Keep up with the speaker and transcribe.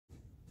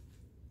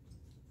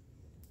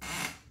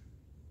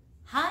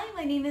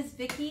my name is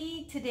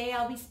Vicky. Today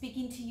I'll be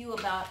speaking to you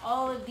about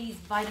all of these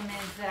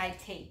vitamins that I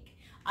take.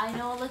 I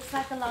know it looks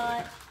like a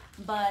lot,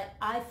 but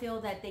I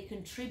feel that they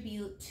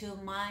contribute to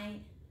my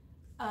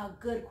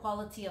good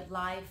quality of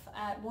life.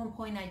 At one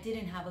point I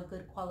didn't have a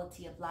good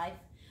quality of life.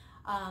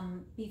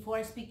 Before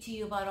I speak to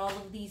you about all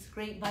of these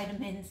great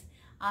vitamins,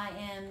 I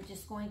am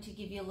just going to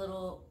give you a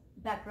little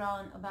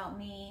background about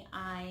me.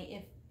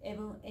 If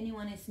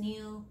anyone is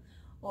new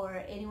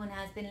or anyone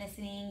has been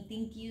listening,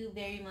 thank you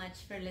very much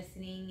for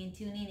listening and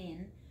tuning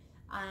in.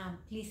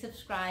 Please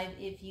subscribe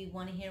if you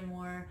want to hear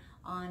more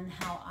on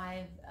how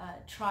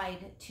I've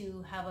tried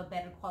to have a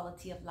better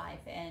quality of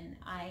life, and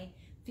I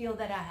feel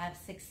that I have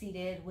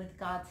succeeded with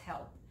God's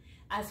help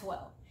as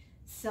well.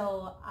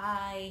 So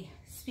I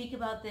speak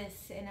about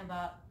this and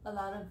about a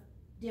lot of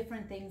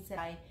different things that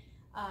I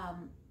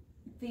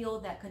feel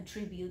that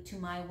contribute to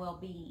my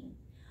well-being.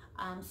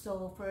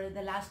 So for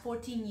the last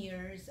 14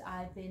 years,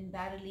 I've been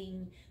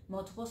battling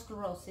multiple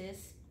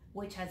sclerosis,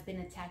 which has been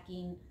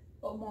attacking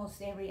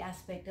almost every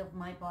aspect of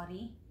my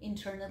body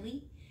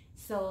internally.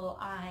 So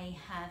I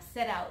have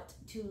set out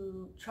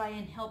to try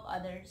and help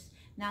others.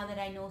 Now that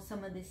I know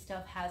some of this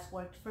stuff has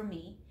worked for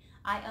me,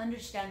 I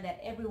understand that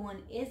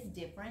everyone is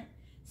different.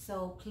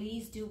 So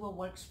please do what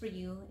works for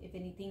you. If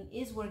anything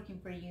is working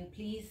for you,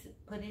 please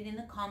put it in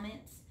the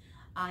comments.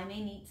 I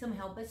may need some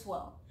help as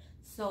well.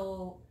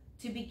 So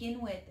to begin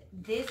with,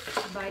 this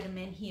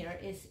vitamin here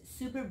is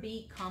Super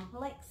B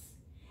complex,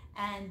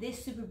 and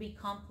this Super B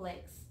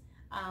complex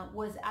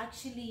was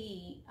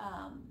actually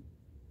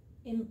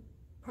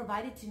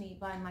provided to me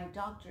by my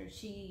doctor.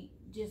 She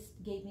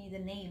just gave me the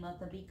name of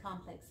the B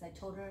complex.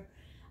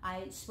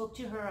 I spoke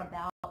to her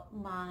about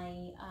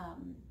my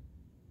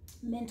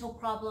mental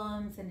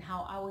problems and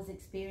how I was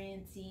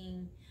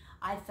experiencing.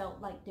 I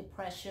felt like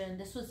depression.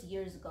 This was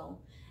years ago.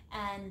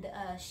 And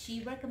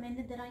she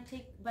recommended that I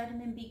take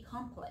vitamin B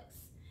complex.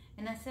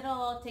 And I said, oh,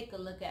 I'll take a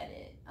look at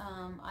it.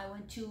 I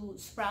went to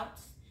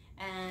Sprouts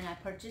and I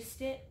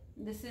purchased it.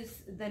 This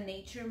is the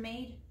Nature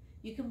Made.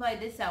 You can buy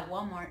this at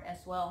Walmart as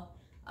well.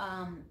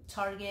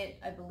 Target,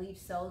 I believe,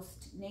 sells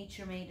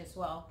Nature Made as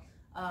well,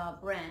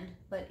 brand.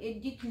 But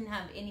you can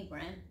have any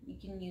brand. You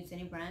can use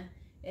any brand.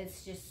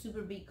 It's just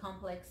Super B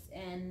complex,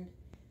 and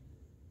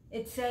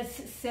it says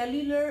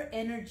cellular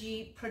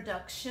energy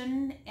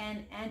production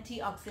and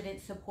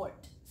antioxidant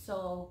support.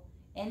 So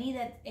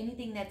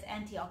anything that's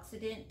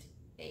antioxidant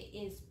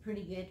is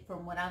pretty good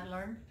from what I've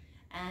learned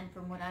and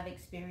from what I've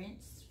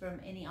experienced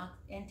from any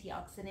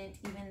antioxidant,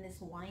 even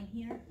this wine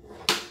here,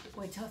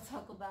 which I'll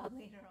talk about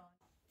later on.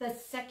 The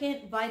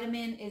second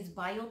vitamin is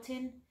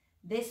biotin.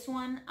 This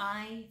one,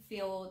 I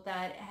feel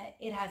that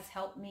it has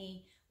helped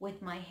me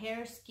with my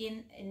hair,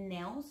 skin, and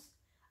nails.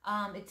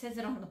 It says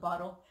it on the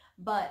bottle,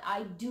 but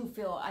I do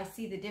feel, I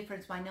see the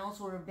difference. My nails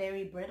were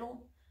very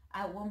brittle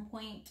at one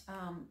point.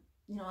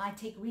 You know, I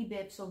take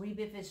Rebif, so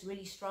Rebif is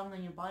really strong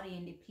on your body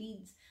and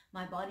depletes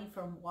my body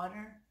from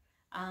water.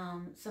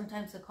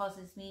 Sometimes it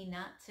causes me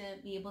not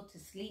to be able to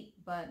sleep,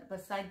 but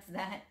besides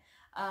that,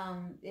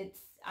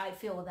 I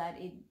feel that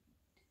it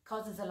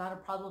causes a lot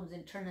of problems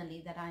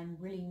internally that I'm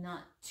really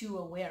not too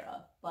aware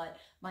of. But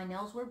my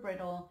nails were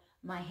brittle,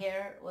 my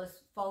hair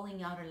was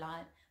falling out a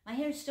lot. My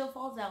hair still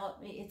falls out,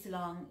 it's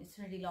long, it's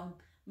really long,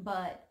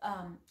 but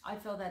I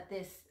feel that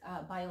this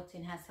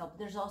biotin has helped.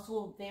 There's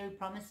also very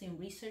promising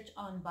research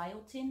on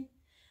biotin.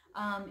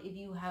 If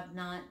you have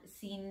not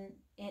seen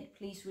it,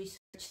 please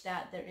research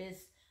that. There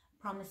is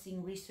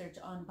promising research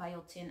on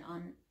biotin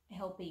on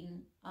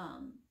helping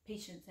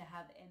patients that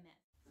have MS.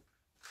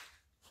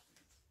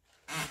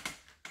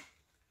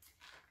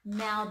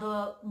 Now,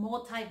 the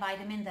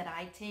multivitamin that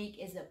I take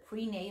is a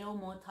prenatal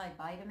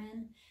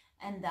multivitamin,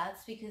 and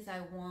that's because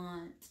I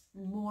want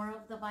more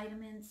of the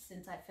vitamins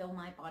since I feel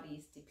my body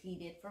is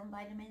depleted from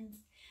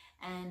vitamins,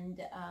 and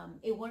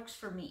it works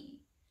for me.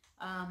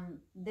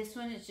 This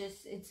one is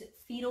it's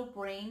fetal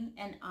brain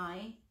and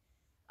eye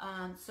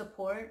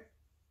support.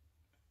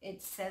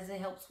 It says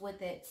it helps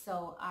with it,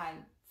 so I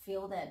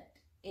feel that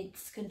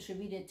it's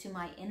contributed to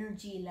my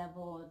energy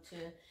level, to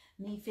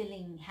me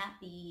feeling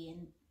happy,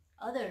 and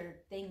other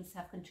things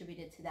have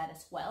contributed to that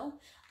as well.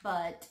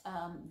 But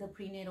the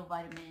prenatal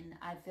vitamin,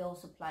 I feel,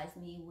 supplies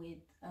me with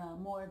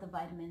more of the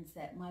vitamins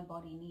that my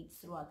body needs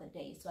throughout the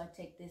day. So I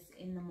take this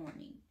in the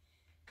morning.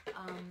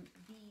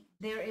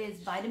 There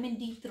is vitamin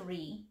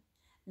D3.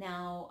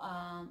 Now,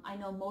 I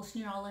know most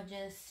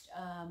neurologists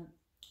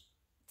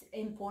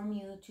inform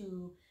you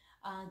to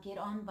get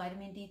on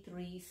vitamin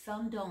D3.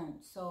 Some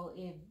don't. So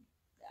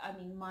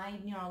my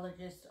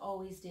neurologist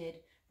always did.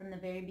 From the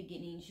very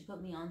beginning, she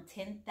put me on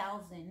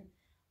 10,000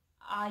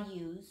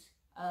 IUs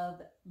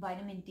of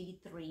vitamin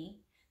D3.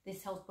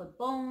 This helps with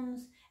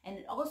bones, and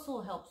it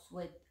also helps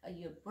with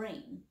your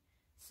brain.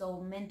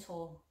 So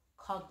mental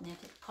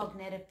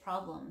cognitive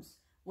problems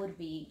would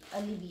be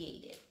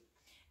alleviated.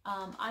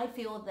 I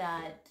feel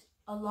that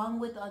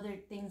along with other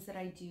things that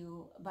I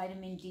do,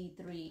 vitamin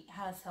D3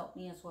 has helped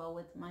me as well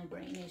with my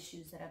brain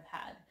issues that I've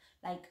had,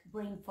 like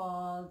brain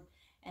fog,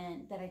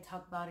 and that I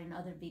talk about in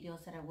other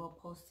videos that I will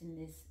post in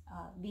this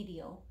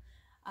video.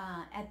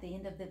 at the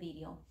end of the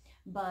video.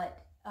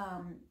 But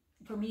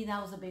for me,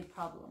 that was a big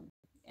problem.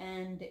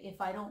 And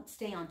if I don't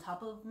stay on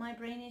top of my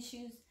brain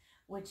issues,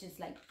 which is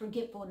like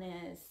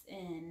forgetfulness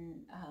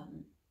and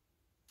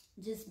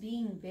just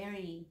being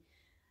very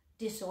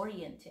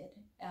disoriented,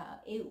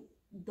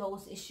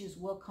 those issues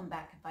will come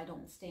back if I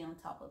don't stay on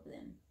top of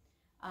them,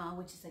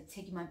 which is like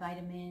taking my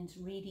vitamins,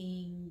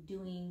 reading,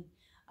 doing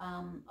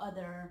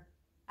other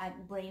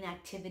brain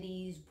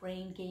activities,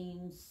 brain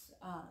games.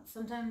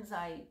 Sometimes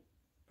I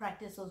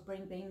practice those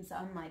brain games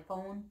on my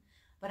phone,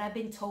 but I've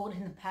been told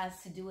in the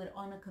past to do it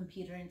on a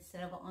computer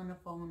instead of on a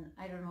phone.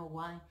 I don't know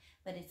why,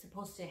 but it's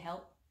supposed to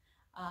help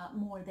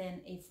more than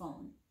a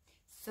phone.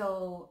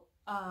 So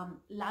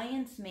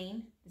lion's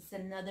mane is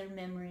another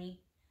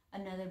memory,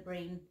 another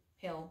brain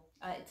pill.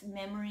 It's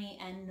memory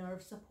and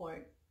nerve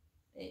support.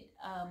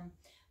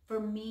 For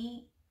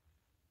me,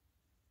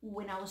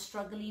 when I was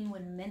struggling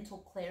with mental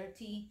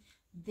clarity,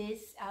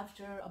 this,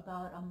 after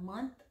about a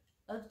month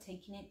of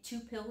taking it,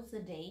 2 pills a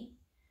day,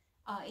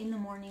 in the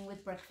morning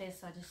with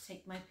breakfast, I just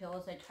take my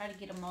pills. I try to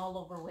get them all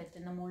over with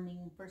in the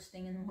morning, first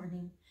thing in the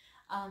morning,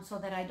 so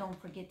that I don't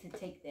forget to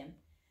take them.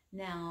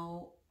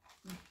 Now,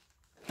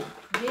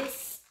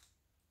 this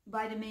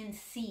vitamin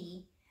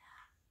C,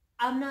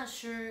 I'm not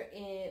sure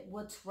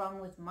what's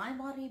wrong with my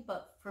body,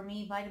 but for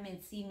me,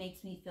 vitamin C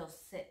makes me feel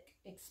sick,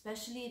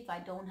 especially if I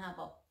don't have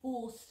a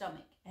full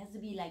stomach. It has to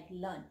be like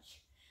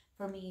lunch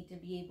for me to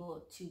be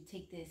able to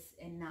take this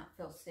and not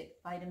feel sick.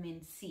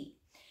 Vitamin C.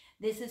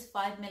 This is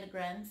 500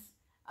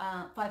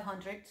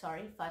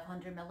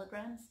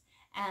 milligrams,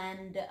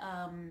 and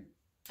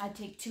I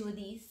take 2 of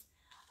these.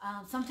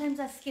 Sometimes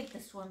I skip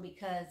this one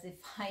because if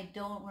I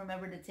don't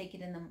remember to take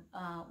it in the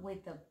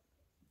with a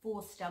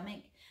full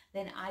stomach,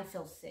 then I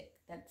feel sick.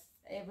 That's,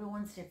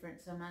 everyone's different,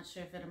 so I'm not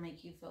sure if it'll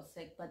make you feel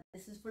sick, but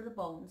this is for the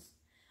bones,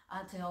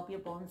 to help your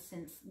bones,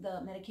 since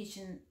the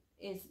medication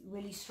is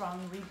really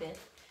strong. Rebif,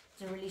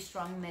 it's a really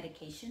strong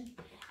medication,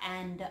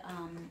 and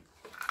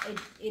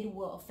it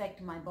will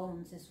affect my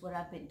bones, is what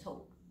I've been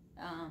told.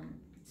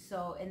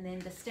 So, and then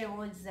the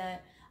steroids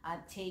that I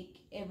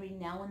take every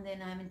now and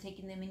then, I haven't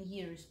taken them in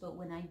years, but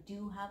when I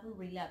do have a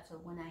relapse, or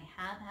when I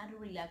have had a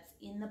relapse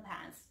in the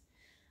past,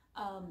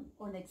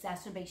 or an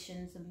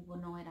exacerbation, some people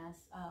know it as,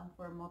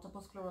 for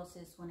multiple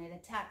sclerosis, when it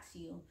attacks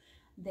you,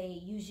 they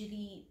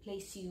usually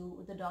place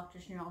you, the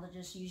doctors,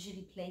 neurologists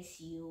usually place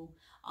you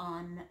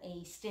on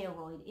a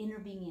steroid,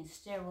 intravenous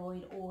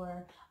steroid,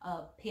 or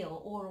a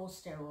pill, oral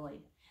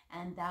steroid,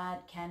 and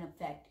that can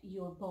affect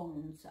your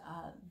bones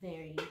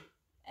very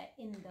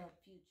in the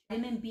future.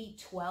 Vitamin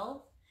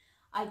B12,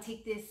 I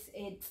take this,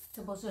 it's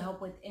supposed to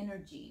help with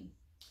energy,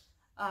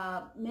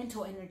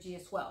 mental energy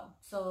as well.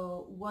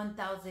 So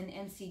 1000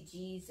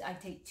 mcgs, I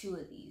take 2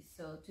 of these,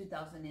 so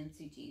 2000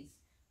 mcgs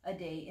a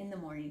day in the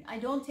morning. I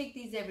don't take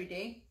these every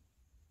day.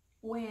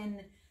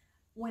 When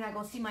I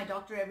go see my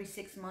doctor every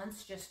 6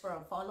 months just for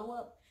a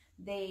follow-up,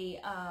 they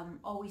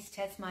always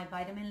test my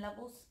vitamin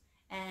levels,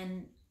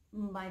 and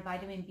my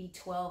vitamin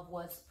B12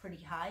 was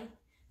pretty high,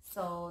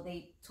 so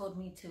they told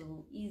me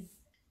to ease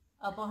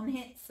up on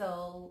it,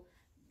 so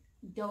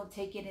don't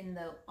take it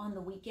on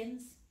the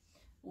weekends,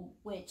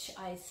 which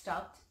I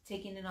stopped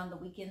taking it on the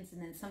weekends,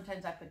 and then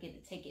sometimes I forget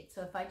to take it.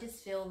 So if I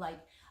just feel like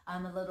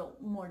I'm a little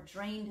more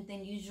drained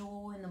than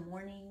usual in the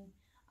morning,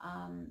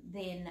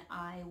 then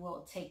I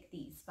will take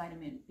these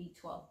vitamin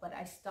B12, but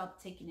I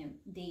stopped taking them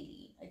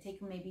daily. I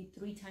take them maybe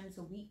 3 times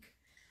a week,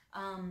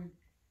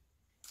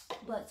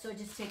 but so I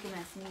just take them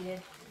as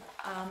needed.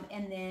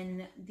 And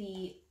then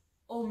the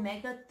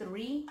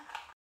omega-3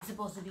 is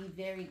supposed to be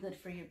very good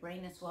for your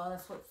brain as well.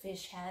 That's what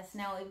fish has.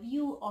 Now, if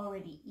you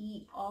already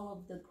eat all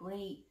of the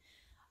great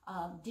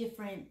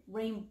different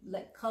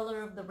like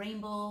color of the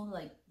rainbow,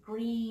 like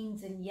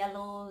greens and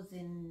yellows,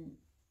 and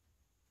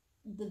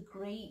the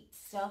great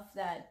stuff,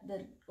 that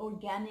the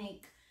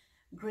organic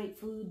great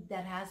food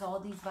that has all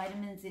these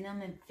vitamins in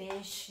them, and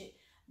fish,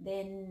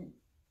 then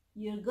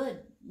you're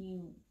good.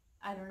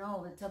 I don't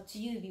know, it's up to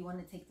you if you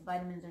want to take the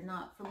vitamins or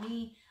not. For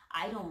me,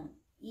 I don't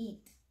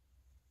eat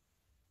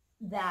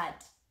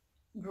that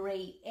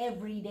great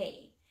every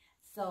day,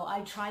 so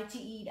I try to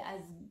eat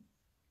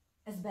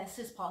as best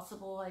as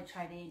possible. I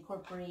try to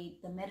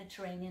incorporate the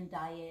Mediterranean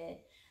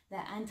diet, the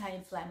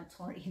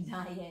anti-inflammatory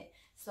diet.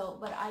 So,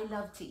 but I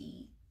love to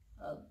eat.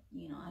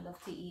 I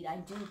love to eat. I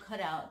do cut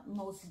out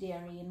most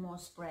dairy and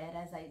most bread,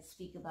 as I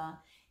speak about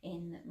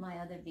in my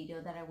other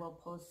video that I will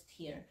post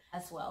here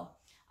as well.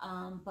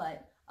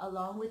 But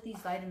along with these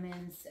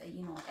vitamins,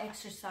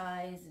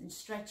 exercise and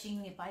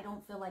stretching. If I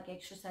don't feel like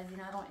exercising,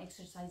 I don't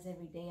exercise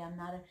every day. I'm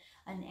not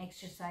an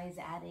exercise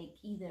addict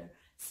either.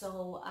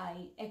 So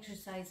I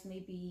exercise,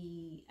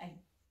 maybe I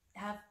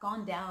have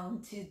gone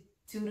down to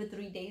 2 to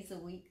 3 days a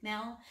week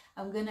now.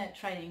 I'm going to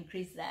try to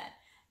increase that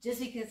just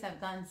because I've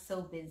gotten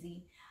so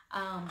busy.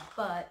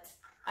 But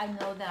I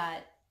know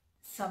that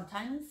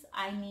sometimes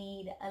I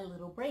need a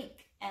little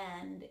break,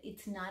 and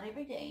it's not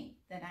every day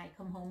that I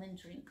come home and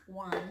drink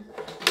one,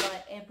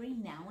 but every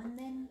now and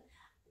then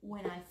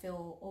when I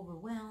feel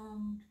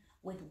overwhelmed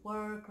with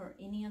work or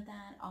any of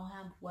that, I'll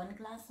have 1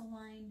 glass of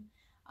wine,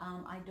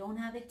 I don't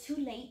have it too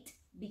late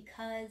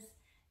because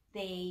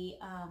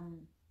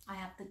I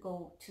have to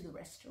go to the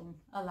restroom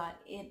a lot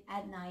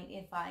at night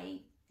if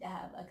I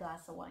have a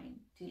glass of wine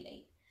too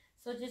late.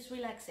 So just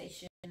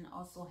relaxation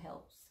also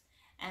helps.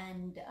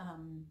 And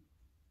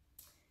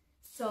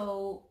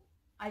so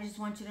I just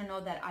want you to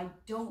know that I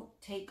don't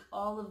take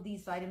all of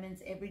these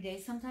vitamins every day.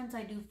 Sometimes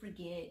I do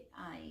forget.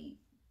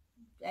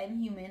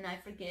 I'm human. I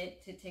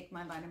forget to take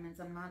my vitamins.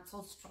 I'm not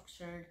so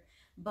structured,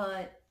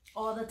 but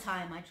all the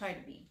time I try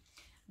to be.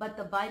 But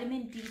the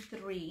vitamin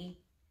D3,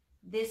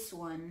 this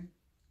one,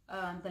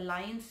 the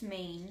lion's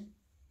mane,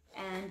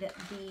 and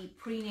the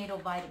prenatal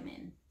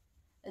vitamin,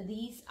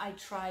 these I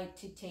try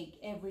to take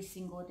every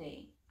single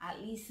day,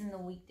 at least in the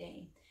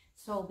weekday.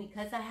 So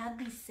because I have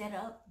these set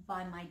up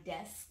by my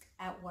desk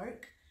at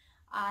work,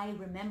 I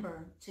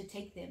remember to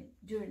take them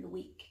during the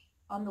week.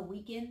 On the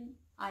weekend,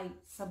 I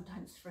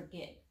sometimes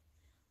forget.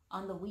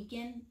 On the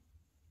weekend,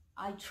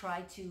 I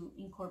try to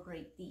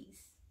incorporate these.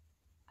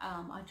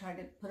 I try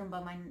to put them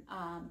by my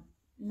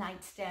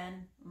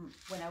nightstand.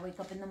 When I wake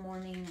up in the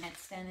morning,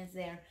 nightstand is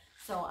there,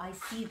 so I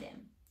see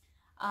them.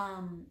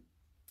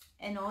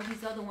 And all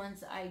these other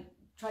ones, I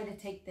try to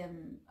take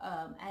them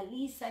I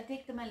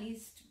take them at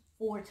least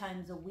 4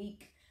 times a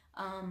week.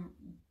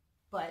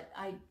 But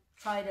I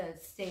try to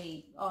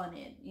stay on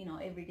it,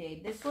 every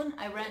day. This one,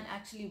 I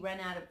actually ran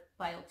out of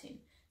biotin.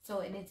 So,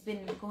 and it's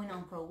been going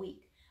on for a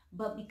week.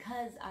 But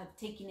because I've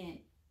taken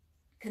it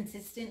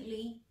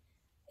consistently,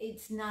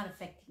 it's not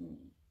affecting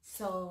me.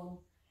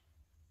 So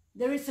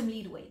there is some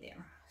leeway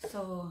there.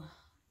 So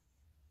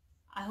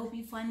I hope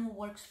you find what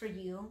works for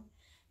you.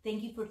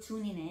 Thank you for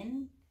tuning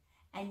in,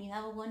 and you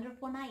have a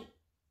wonderful night.